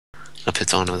I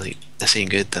put on, I was like, this ain't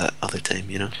good that other time,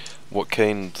 you know? What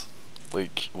kind,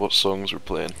 like, what songs were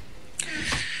playing?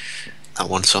 That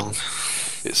one song.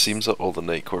 It seems that all the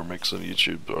Nightcore mix on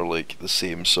YouTube are like the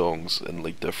same songs in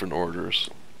like different orders.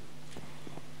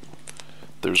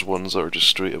 There's ones that are just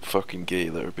straight up fucking gay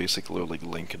that are basically like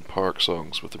Linkin Park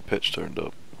songs with their pitch turned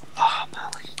up. Oh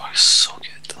man, Linkin Park's so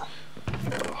good though.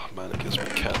 Oh man, it gives me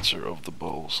cancer of the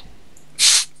balls.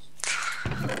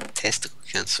 Testicle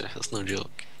cancer, that's no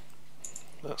joke.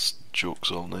 That's jokes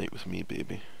all night with me,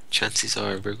 baby. Chances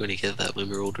are we're going to get that when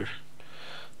we're older.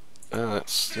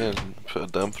 That's, yeah, put a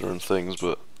dampener on things,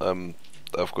 but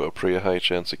I've got a pretty high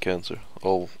chance of cancer.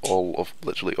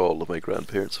 Literally all of my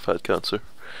grandparents have had cancer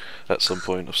at some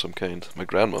point of some kind. My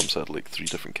grandmom's had like 3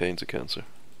 different kinds of cancer.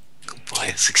 Oh boy,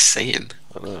 it's exciting.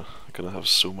 I know, I'm gonna have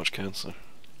so much cancer.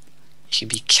 You can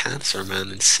be cancer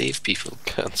man and save people.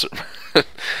 Cancer man.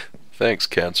 Thanks,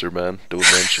 cancer man.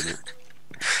 Don't mention it.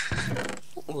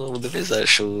 Well, there is that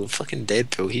show, fucking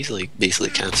Deadpool, he's like basically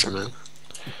cancer man.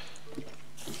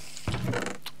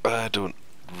 I don't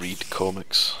read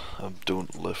comics. I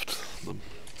don't lift them.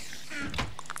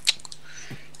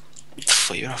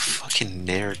 You're a fucking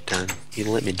nerd, Dan. You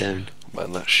let me down.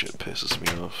 Man, that shit pisses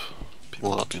me off.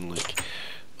 People What? being like,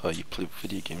 oh, you play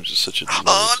video games, you're such a nerd.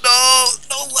 Oh no!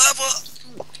 No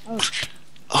lava!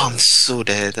 Oh, I'm so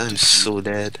dead. I'm so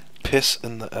dead. Piss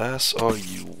in the ass? Oh,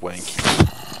 you wanky.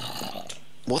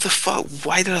 What the fuck?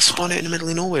 Why did I spawn out in the middle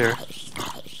of nowhere?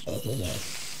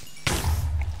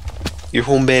 Your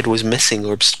home bed was missing,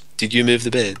 or did you move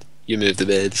the bed? You moved the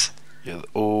beds. Yeah,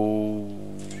 oh,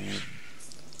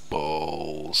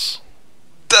 balls.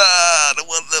 Dad,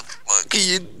 what the fuck are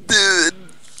you doing?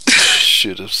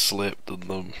 Should have slept on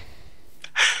them.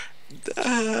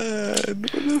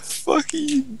 Dad, what the fuck are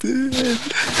you doing?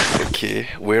 Okay,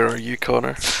 where are you,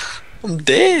 Connor? I'm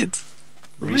dead.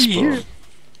 Right here. Respawn.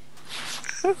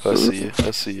 I see you,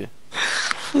 I see you.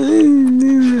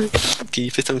 Can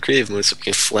you put on creative mode so we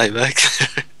can fly back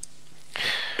there?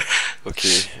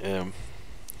 Okay,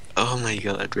 Oh my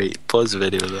god, right, pause the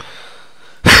video though.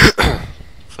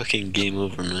 Fucking game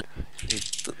over, man. Hey,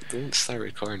 don't start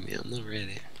recording yet, I'm not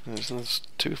ready. it's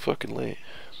too fucking late.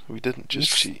 We didn't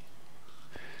just cheat.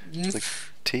 The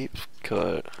tape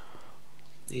cut.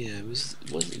 Yeah, it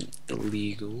wasn't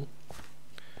illegal.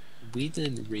 We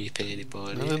didn't rape I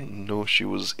anybody. didn't know she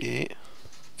was 8.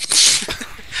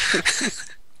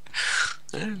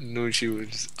 I didn't know she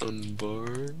was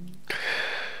unborn.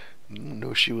 Didn't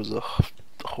know she was a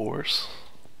horse.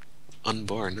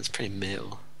 Unborn, that's pretty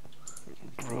male.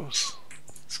 Gross.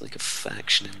 It's like a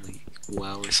faction in like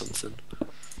WoW or something.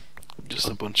 Just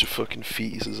a bunch of fucking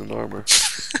fetuses in armor.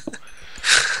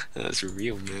 That's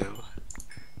real male.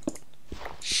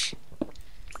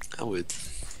 I would.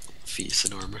 Fetus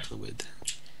in armor, I would.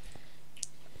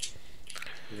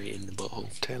 Right in the butthole.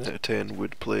 10 out of 10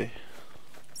 would play.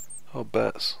 Oh,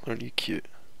 bats, aren't you cute?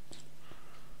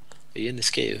 Are you in this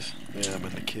cave? Yeah, I'm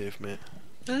in the cave, mate.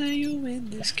 Are you in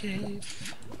this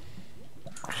cave?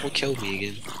 What killed me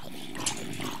again?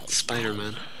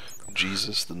 Spider-Man.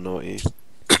 Jesus, the naughty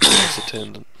class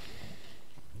attendant.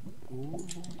 Ooh.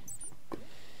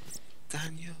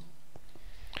 Daniel.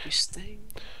 You sting.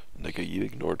 Nigga, you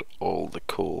ignored all the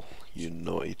coal, you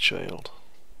naughty child.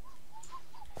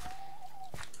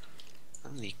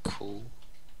 I need coal.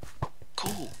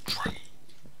 Coal train.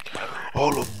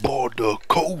 All aboard the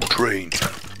coal train,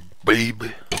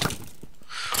 baby.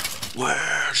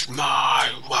 Where's my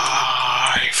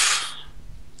wife?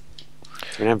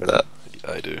 Remember that?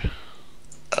 I do.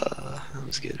 That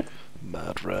was good.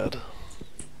 Mad rad.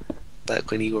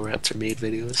 Back when Egoraptor made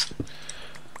videos.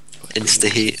 Insta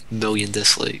hate, million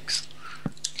dislikes.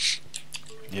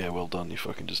 Yeah, well done, you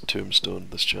fucking just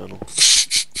tombstoned this channel.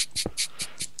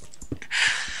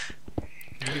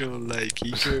 You don't like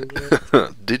Ego.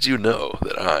 Did you know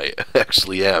that I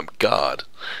actually am God?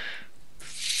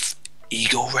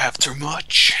 Egoraptor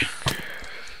much?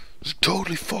 It's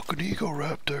totally fucking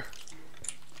Egoraptor.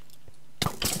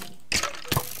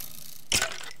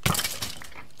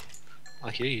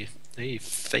 I hear you. I hear you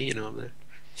fainting up there.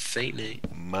 Fainting.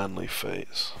 Manly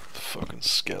fights. Fucking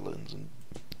skeletons and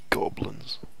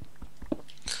goblins.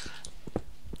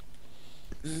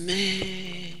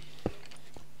 Me.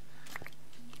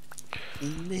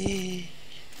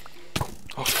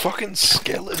 Oh, fucking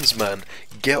skeletons, man.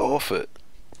 Get off it.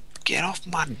 Get off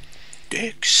my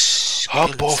dick.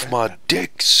 Hop off my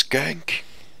dick, skank.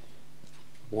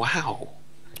 Wow.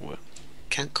 What?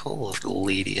 Can't call a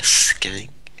lady a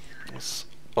skank. It's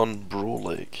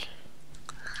unbro-like.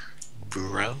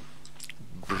 Bro.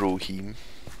 Brohim.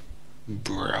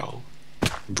 Bro.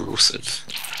 Brosive.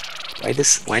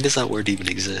 Why does that word even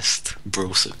exist?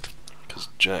 Brosip. Because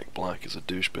Jack Black is a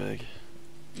douchebag.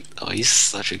 Oh, he's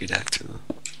such a good actor though.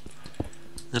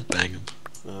 I'd bang him.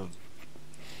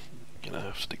 Gonna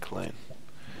have to decline.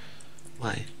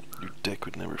 Why? Your dick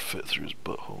would never fit through his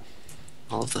butthole.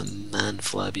 All of the man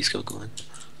flab he's got going.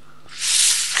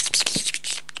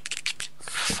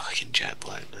 Fucking Jet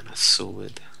Black, man, that's so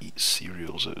weird. Eat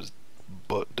cereals out his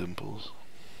butt dimples.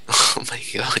 Oh my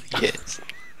god, yes.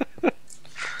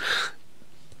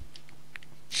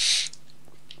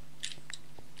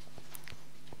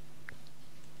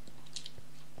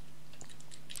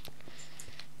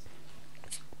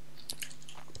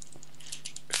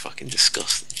 Fucking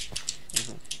disgusting.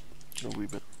 A wee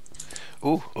bit.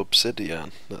 Oh,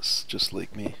 obsidian. That's just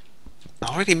like me.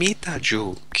 I already made that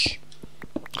joke.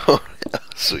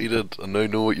 So you did. I now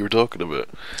know what you were talking about.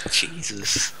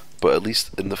 Jesus. But at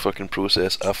least in the fucking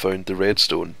process, I found the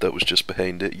redstone that was just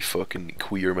behind it, you fucking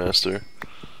queer master.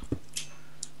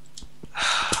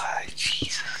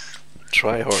 Jesus.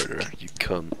 Try harder, you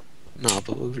cunt. No,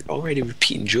 but we're already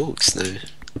repeating jokes now.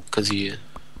 Because of you.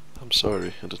 I'm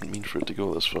sorry, I didn't mean for it to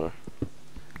go this far.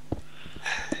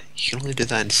 You can only do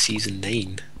that in season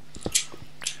 9. I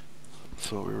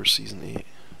thought we were season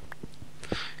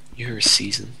 8. You're a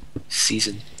season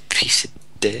piece of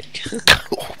dick.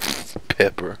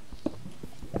 Pepper.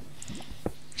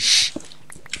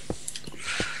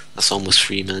 That's almost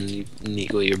free, man. You need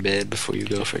to go to your bed before your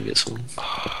girlfriend gets home.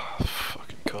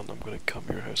 Fucking cunt, I'm gonna come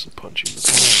to your house and punch you in the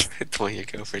face. Don't want your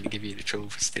girlfriend to give you the trouble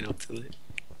for staying up too late.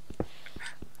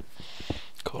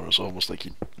 Connor, it's almost like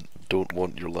you don't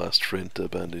want your last friend to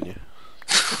abandon you.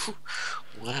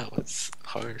 Wow, that's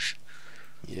harsh.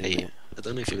 Yeah, Hey, mate. I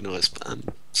don't know if you've noticed, but I'm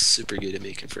super good at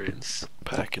making friends.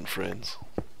 Packing friends.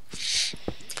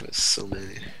 Got so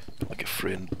many. Like a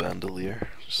friend bandolier.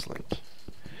 Just like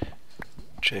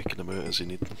checking them out as you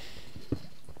need them.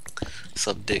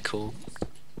 Sup, dickhole?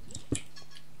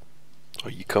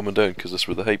 Are you coming down? Because that's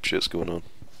where the hype shit's going on.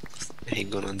 I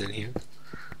ain't going on down here.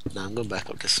 Nah, I'm going back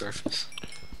up the surface.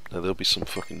 Now there'll be some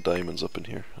fucking diamonds up in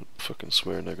here. I fucking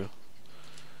swear, nigga.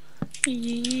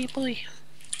 Yeah, boy.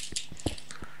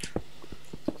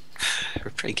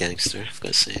 We're pretty gangster, I've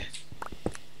got to say.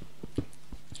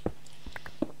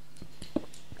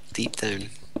 Deep down,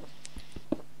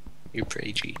 you're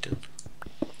pretty G-done.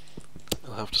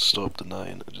 I'll have to stop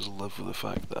denying it and just live with the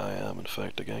fact that I am in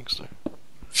fact a gangster.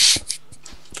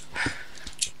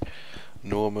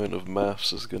 No amount of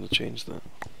maths is going to change that.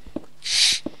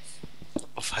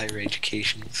 Of higher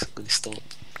education is going to stop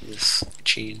this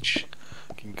change.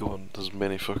 I can go on as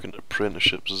many fucking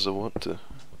apprenticeships as I want to.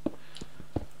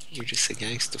 You're just a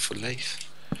gangster for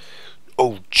life.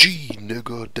 Oh gee,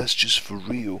 nigga, that's just for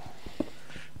real.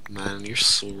 Man, you're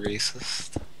so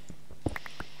racist.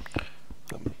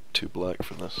 I'm too black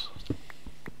for this.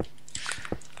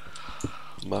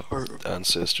 My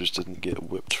ancestors didn't get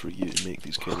whipped for you to make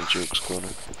these kind of jokes, Connor.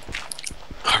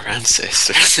 Our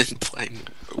ancestors, implying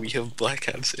we have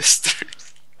black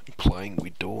ancestors. Implying we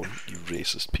don't, you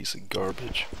racist piece of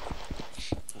garbage.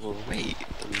 Well, wait,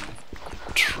 I mean,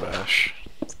 Trash.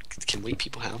 can white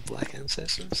people have black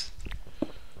ancestors?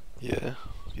 Yeah.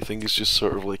 You think it's just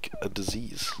sort of like a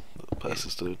disease that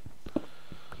passes down?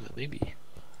 Well, maybe.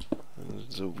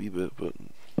 It's a wee bit, but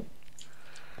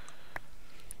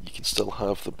you can still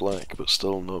have the black, but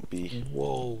still not be.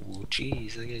 Whoa,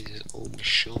 jeez, that guy just almost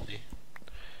shot me.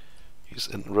 You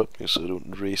just interrupt me so I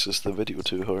don't racist the video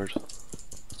too hard.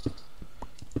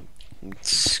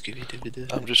 Scooby-Doo-Doo.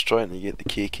 I'm just trying to get the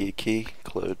KKK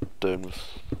cloud down with.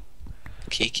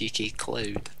 KKK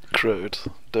cloud. Crowd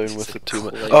down It's with a the two.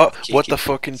 cloud Oh, of what the KKK.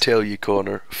 fucking tell you,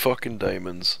 Connor? Fucking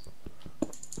diamonds.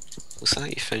 What's that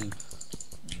you found?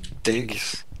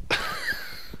 Dingus.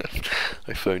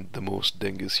 I found the most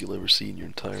dingus you'll ever see in your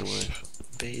entire life.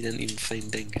 Bet you didn't even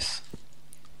find dingus.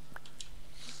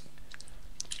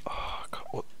 Oh, God,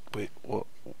 what? Wait, what?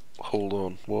 Hold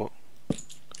on, what?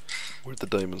 Where'd the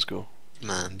diamonds go?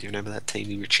 Man, do you remember that time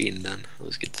we were cheating, Dan? That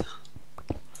was good.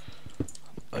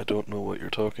 I don't know what you're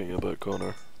talking about,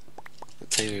 Connor. The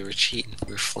time we were cheating,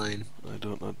 we were flying. I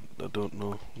don't know.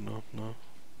 No.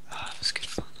 Ah, it was good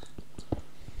fun.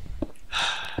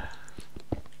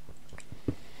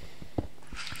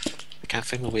 I can't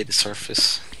find my way to the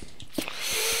surface.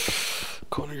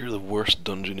 Connor, you're the worst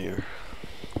dungeoneer.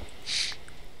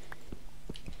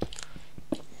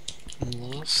 I'm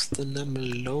lost and I'm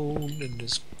alone and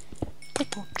there's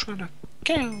people trying to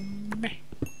kill me.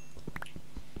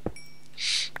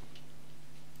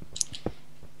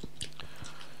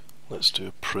 Let's do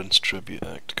a Prince tribute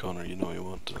act, Connor. You know you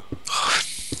want to.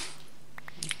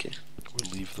 Okay.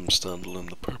 We're leave them standing in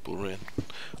the purple rain.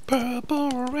 Purple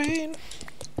rain!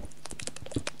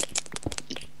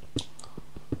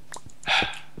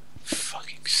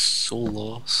 Fucking so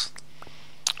lost.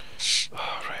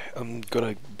 Alright, I'm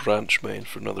gonna branch mine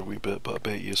for another wee bit, but I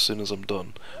bet you as soon as I'm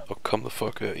done, I'll come the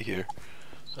fuck out of here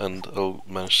and I'll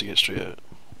manage to get straight out.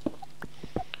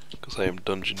 Because I am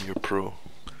Dungeoneer Pro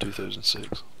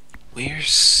 2006.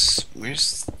 Where's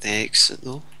the exit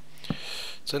though?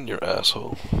 It's in your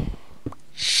asshole.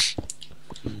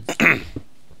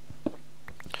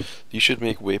 You should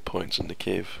make waypoints in the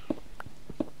cave.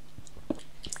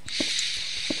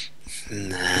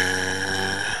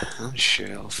 Nah, I'm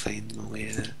sure I'll find my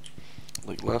way out.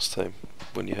 Like last time,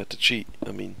 when you had to cheat.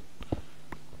 I mean,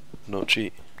 not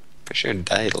cheat. For sure I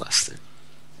died last time.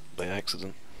 By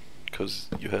accident. Because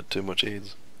you had too much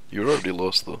AIDS. You were already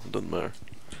lost though, it doesn't matter.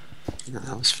 No,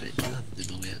 that was fine. I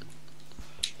didn't know yet.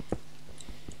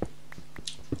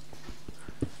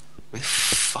 Where the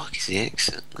fuck is the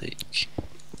exit? Like,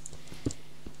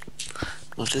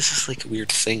 well, this is like a weird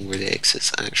thing where the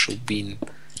exit's actually been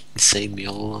inside me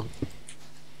all along.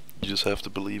 You just have to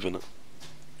believe in it.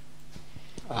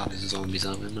 Ah, there's zombies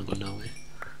out there. I'm not going that way.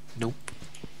 Nope.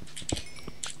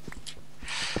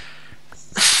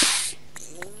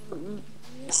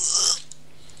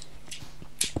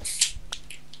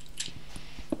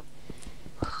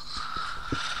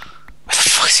 Where the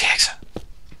fuck's the exit?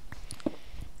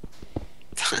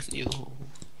 Daniel.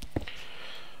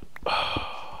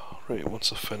 Right,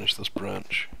 once I finish this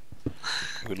branch,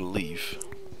 I'm gonna leave.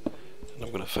 And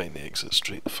I'm gonna find the exit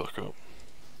straight the fuck up.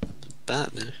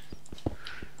 That now.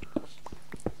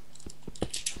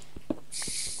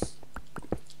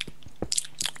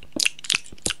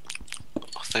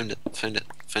 Oh, found it.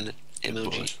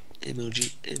 Emoji.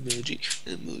 Emoji.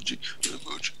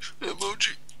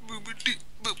 Boobity,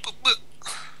 boop, boop, boop.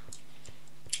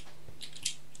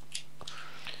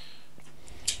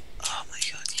 Oh my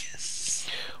god, yes.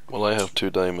 Well, I have 2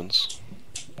 diamonds.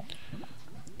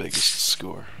 Biggest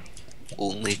score.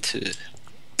 Only 2.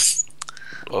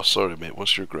 Oh, sorry, mate.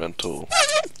 What's your grand total?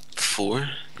 4,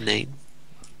 9.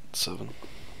 7.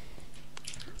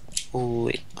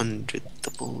 800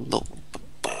 double low.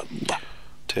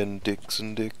 10 dicks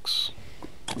and dicks.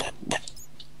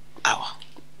 Ow.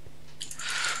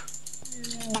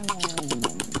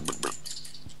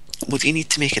 What do you need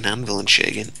to make an anvil and shit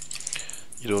again?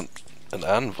 You don't. An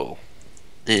anvil?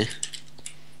 Yeah,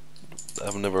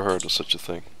 I've never heard of such a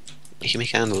thing. you can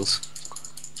make anvils.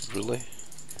 Really?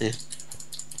 Yeah.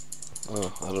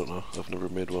 Oh, I don't know. I've never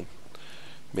made one.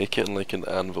 Make it in like an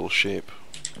anvil shape.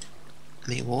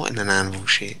 Make what in an anvil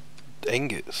shape?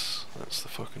 Ingots. That's the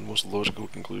fucking most logical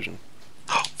conclusion.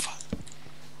 Oh, fuck.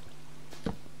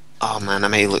 Oh man, I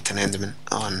might have looked an Enderman.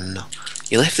 Oh no.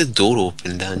 You left the door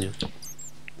open, Daniel.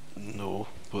 No,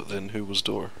 but then who was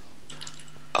door?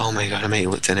 Oh my god, I might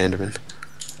have looked an Enderman.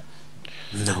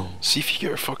 No. See if you get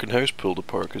your fucking house pulled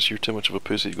apart because you're too much of a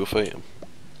pussy to go fight him.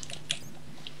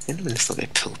 Enderman's not gonna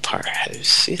pull apart our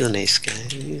house. He's a nice guy.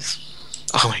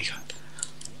 Oh my god.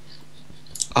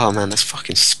 Oh man, that's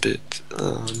fucking spooked.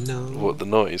 Oh no. What, the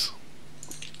noise?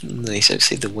 No, he's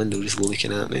outside the window just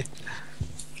looking at me.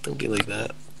 Don't be like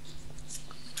that.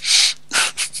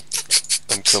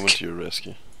 I'm coming to your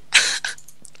rescue.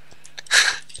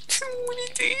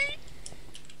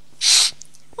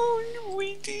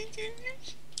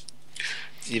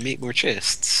 Do you make more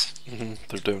chests?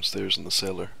 They're downstairs in the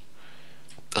cellar.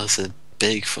 That's a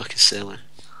big fucking cellar.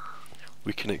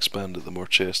 We can expand it the more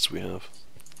chests we have.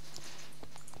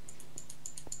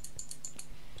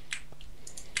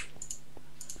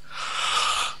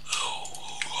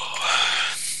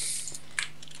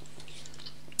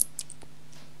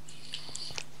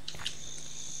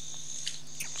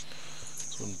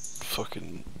 Some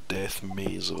fucking death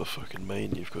maze of a fucking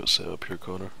mine you've got set up here,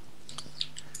 Connor.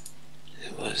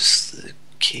 It was the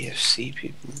KFC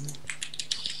people.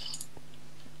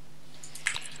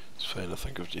 It's fine, I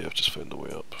think I've just found the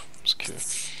way up. It's okay.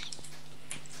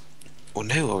 Well,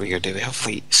 now what we're gonna do, we have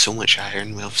like so much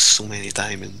iron, we have so many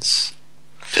diamonds.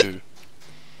 2.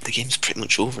 The game's pretty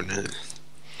much over now.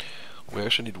 We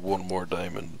actually need 1 more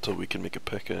diamond until we can make a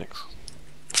pickaxe.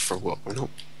 For what? We're not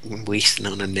wasting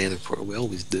on a nether portal, we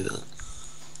always do that.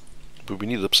 But we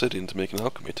need obsidian to make an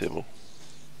alchemy table.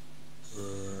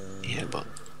 Yeah, but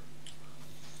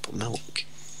milk.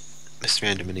 Mr.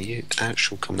 Enderman, are you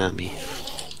actual coming at me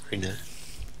right now?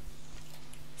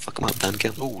 Fuck him up, Dan,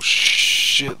 kill him. Oh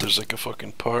shit, there's like a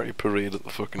fucking party parade at the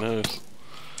fucking house.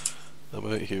 I'm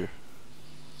out here.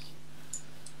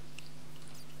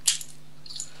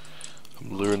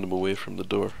 I'm luring them away from the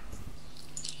door.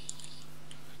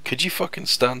 Could you fucking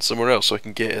stand somewhere else so I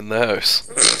can get in the house?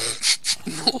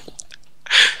 No.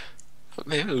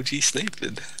 My OG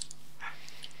sniping.